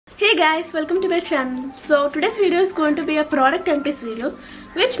Hey guys, welcome to my channel. So today's video is going to be a product empties video,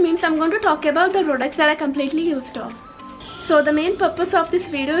 which means I'm going to talk about the products that I completely used of. So the main purpose of this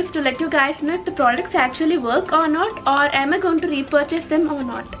video is to let you guys know if the products actually work or not, or am I going to repurchase them or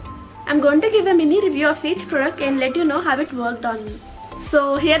not. I'm going to give a mini review of each product and let you know how it worked on me.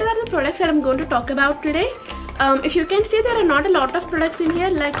 So here are the products that I'm going to talk about today. If you can see, there are not a lot of products in here,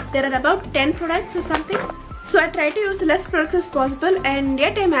 like there are about 10 products or something. So I try to use less products as possible, and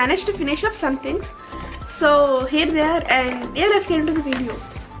yet I managed to finish up some things. So here they are, and yeah, let's get into the video.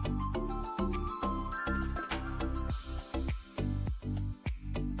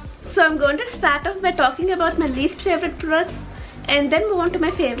 So I'm going to start off by talking about my least favorite products and then move on to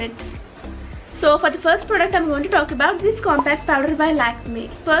my favorites. So for the first product, I'm going to talk about this compact powder by Lakmè.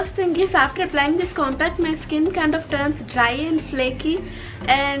 First thing is, after applying this compact, my skin kind of turns dry and flaky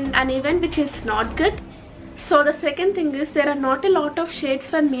and uneven, which is not good. So the second thing is, there are not a lot of shades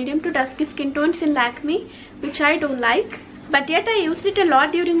for medium to dusky skin tones in Lakmè, which I don't like. But yet I used it a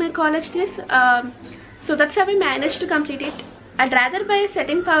lot during my college days, so that's how I managed to complete it. I'd rather buy a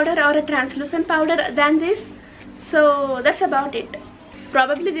setting powder or a translucent powder than this, so that's about it.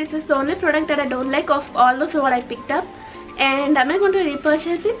 Probably this is the only product that I don't like of all those what I picked up. And am I going to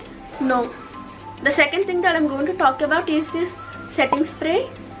repurchase it? No. The second thing that I'm going to talk about is this setting spray.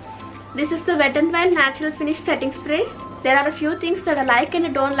 This is the Wet n Wild Natural Finish Setting Spray. There are a few things that I like and I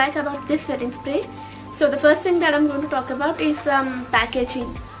don't like about this setting spray. So the first thing that I'm going to talk about is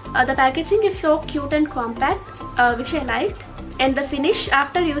packaging. The packaging is so cute and compact, which I liked. And the finish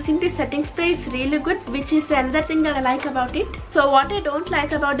after using this setting spray is really good, which is another thing that I like about it. So what I don't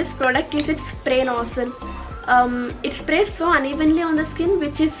like about this product is its spray nozzle. It sprays so unevenly on the skin,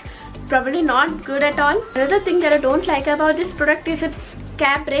 which is probably not good at all. Another thing that I don't like about this product is its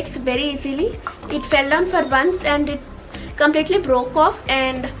cap breaks very easily. It fell down for once and it completely broke off,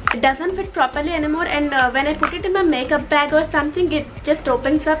 and it doesn't fit properly anymore, and when I put it in my makeup bag or something, it just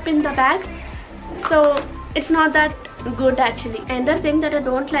opens up in the bag. So it's not that good actually. Another thing that I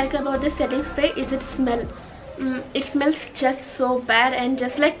don't like about this setting spray is its smell. It smells just so bad and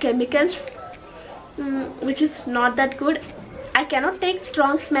just like chemicals, which is not that good. I cannot take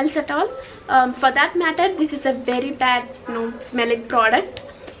strong smells at all. For that matter, this is a very bad smelling product.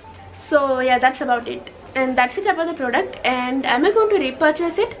 So yeah, that's about it. And that's it about the product. And am I going to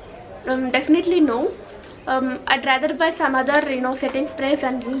repurchase it? Definitely no. I'd rather buy some other setting sprays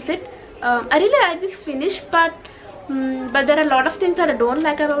and use it. I really like this finish, but there are a lot of things that I don't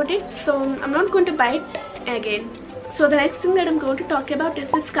like about it, so I'm not going to buy it again. So the next thing that I'm going to talk about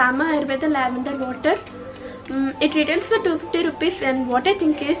is this Ayurveda lavender water. It retails for 250 rupees, and what I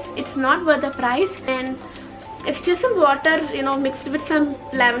think is, it's not worth the price, and it's just some water mixed with some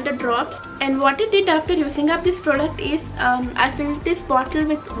lavender drops. And what I did after using up this product is, I filled this bottle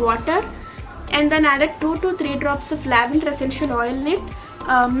with water and then added 2 to 3 drops of lavender essential oil in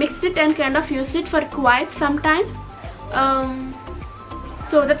it, mixed it and kind of used it for quite some time.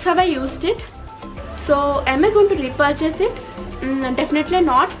 So that's how I used it. So am I going to repurchase it? Definitely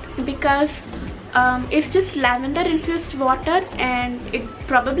not, because it's just lavender infused water and it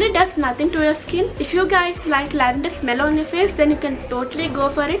probably does nothing to your skin. If you guys like lavender smell on your face, then you can totally go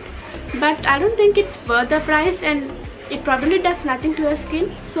for it, but I don't think it's worth the price, and it probably does nothing to your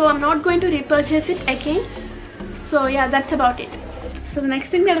skin, so I'm not going to repurchase it again. So yeah, that's about it. So the next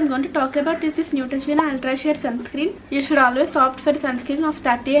thing that I'm going to talk about is this Neutrogena ultrasheer sunscreen. You should always opt for the sunscreen of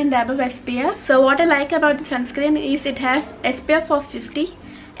 30 and above SPF. So what I like about the sunscreen is it has SPF of 50.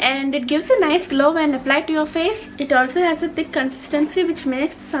 And it gives a nice glow when applied to your face. It also has a thick consistency, which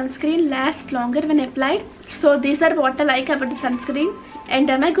makes the sunscreen last longer when applied. So these are what I like about the sunscreen. And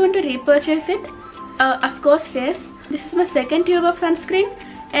am I going to repurchase it? Of course yes. This is my second tube of sunscreen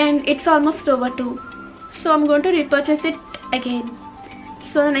and it's almost over 2. So I'm going to repurchase it again.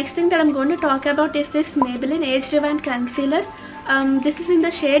 So the next thing that I'm going to talk about is this Maybelline Age Rewind Concealer. This is in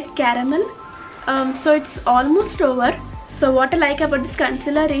the shade Caramel. So it's almost over. So what I like about this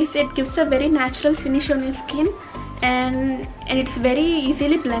concealer is it gives a very natural finish on your skin, and it's very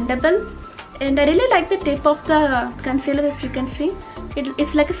easily blendable. And I really like the tip of the concealer. If you can see,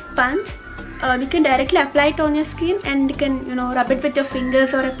 it's like a sponge. You can directly apply it on your skin, and you can rub it with your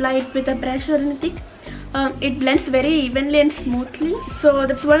fingers or apply it with a brush or anything. It blends very evenly and smoothly. So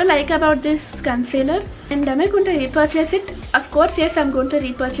that's what I like about this concealer. And am I going to repurchase it? Of course yes, I'm going to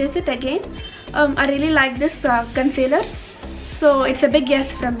repurchase it again. I really like this concealer. So it's a big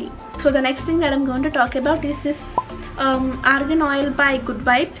yes from me. So the next thing that I'm going to talk about is this Argan oil by Good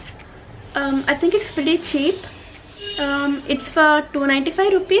Vibes. I think it's pretty cheap. It's for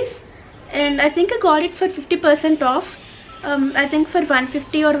 295 rupees, and I think I got it for 50% off. I think for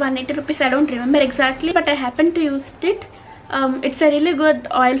 150 or 180 rupees, I don't remember exactly, but I happen to use it. It's a really good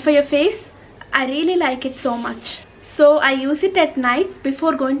oil for your face. I really like it so much. So I use it at night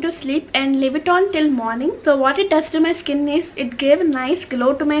before going to sleep and leave it on till morning. So what it does to my skin is it gave a nice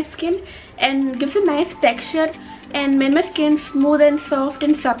glow to my skin and gives a nice texture and made my skin smooth and soft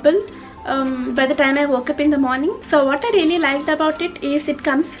and supple by the time I woke up in the morning. So what I really liked about it is it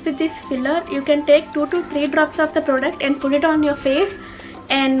comes with this filler. You can take 2 to 3 drops of the product and put it on your face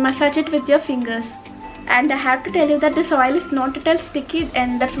and massage it with your fingers. And I have to tell you that this oil is not at all sticky,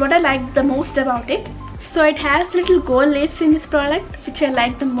 and that's what I liked the most about it. So it has little gold leaves in this product, which I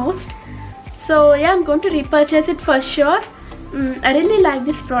like the most. So yeah, I'm going to repurchase it for sure. I really like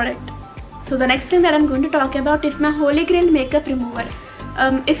this product. So the next thing that I'm going to talk about is my holy grail makeup remover.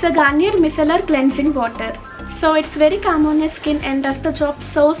 It's a Garnier Micellar cleansing water. So it's very calm on your skin and does the job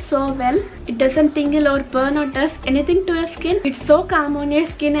so well. It doesn't tingle or burn or does anything to your skin. It's so calm on your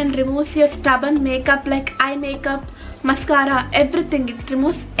skin and removes your stubborn makeup like eye makeup, mascara, everything. It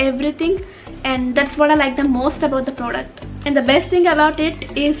removes everything, and that's what I like the most about the product. And the best thing about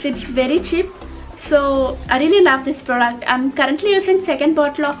it is it's very cheap. So I really love this product. I'm currently using second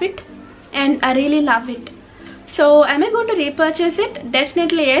bottle of it and I really love it. So am I going to repurchase it?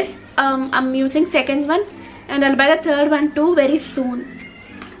 Definitely yes. I'm using second one and I'll buy the third one too very soon.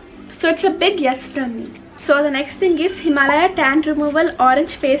 So it's a big yes from me. So the next thing is Himalaya Tan Removal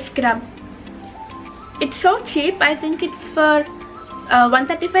Orange Face Scrub. It's so cheap. I think it's for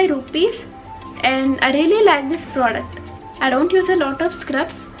 135 rupees and I really like this product. I don't use a lot of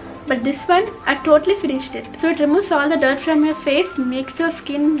scrubs, but this one I totally finished it. So it removes all the dirt from your face, makes your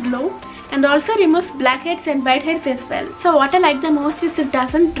skin glow, and also removes blackheads and whiteheads as well. So what I like the most is it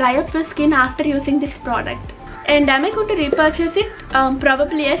doesn't dry up your skin after using this product. And am I going to repurchase it?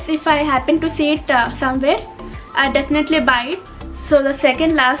 Probably yes. If I happen to see it somewhere, I'll definitely buy it. So the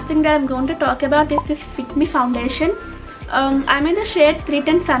second last thing that I'm going to talk about is this Fit Me foundation. I'm in the shade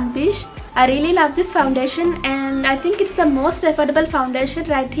 310 SunBeige. I really love this foundation and I think it's the most affordable foundation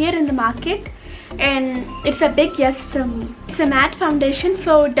right here in the market, and it's a big yes from me. It's a matte foundation,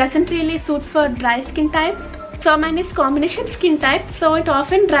 so it doesn't really suit for dry skin type. So mine is combination skin type, so it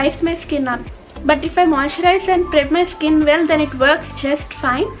often dries my skin up. But if I moisturize and prep my skin well, then it works just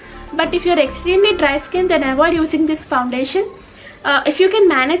fine. But if you're extremely dry skin, then avoid using this foundation. If you can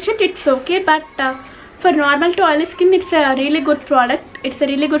manage it, it's okay, but for normal to oily skin, it's a really good product. It's a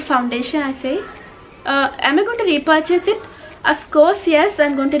really good foundation, I say. Am I going to repurchase it? Of course, yes,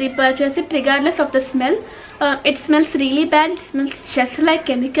 I'm going to repurchase it regardless of the smell. It smells really bad. It smells just like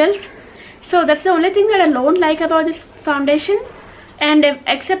chemicals. So that's the only thing that I don't like about this foundation. And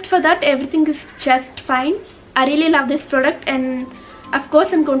except for that, everything is just fine. I really love this product and of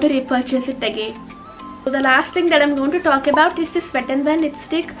course I'm going to repurchase it again. So the last thing that I'm going to talk about is this Wet n Wild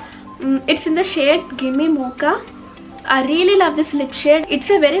lipstick. It's in the shade Gimme Mocha. I really love this lip shade.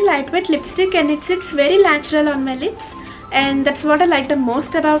 It's a very lightweight lipstick and it sits very natural on my lips, and that's what I like the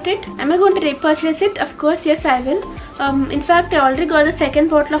most about it. Am I going to repurchase it? Of course, yes, I will. In fact, I already got the second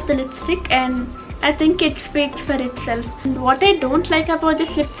bottle of the lipstick and I think it speaks for itself. And what I don't like about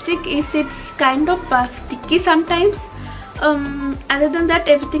this lipstick is it's kind of sticky sometimes. Other than that,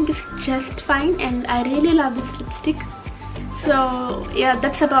 everything is just fine and I really love this lipstick. So yeah,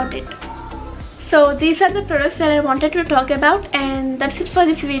 that's about it. So these are the products that I wanted to talk about, and that's it for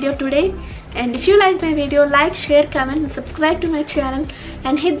this video today. And if you like my video, like, share, comment and subscribe to my channel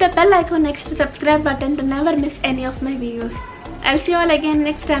and hit the bell icon next to the subscribe button to never miss any of my videos. I'll see you all again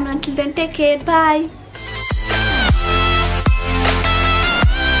next time. Until then, take care. Bye.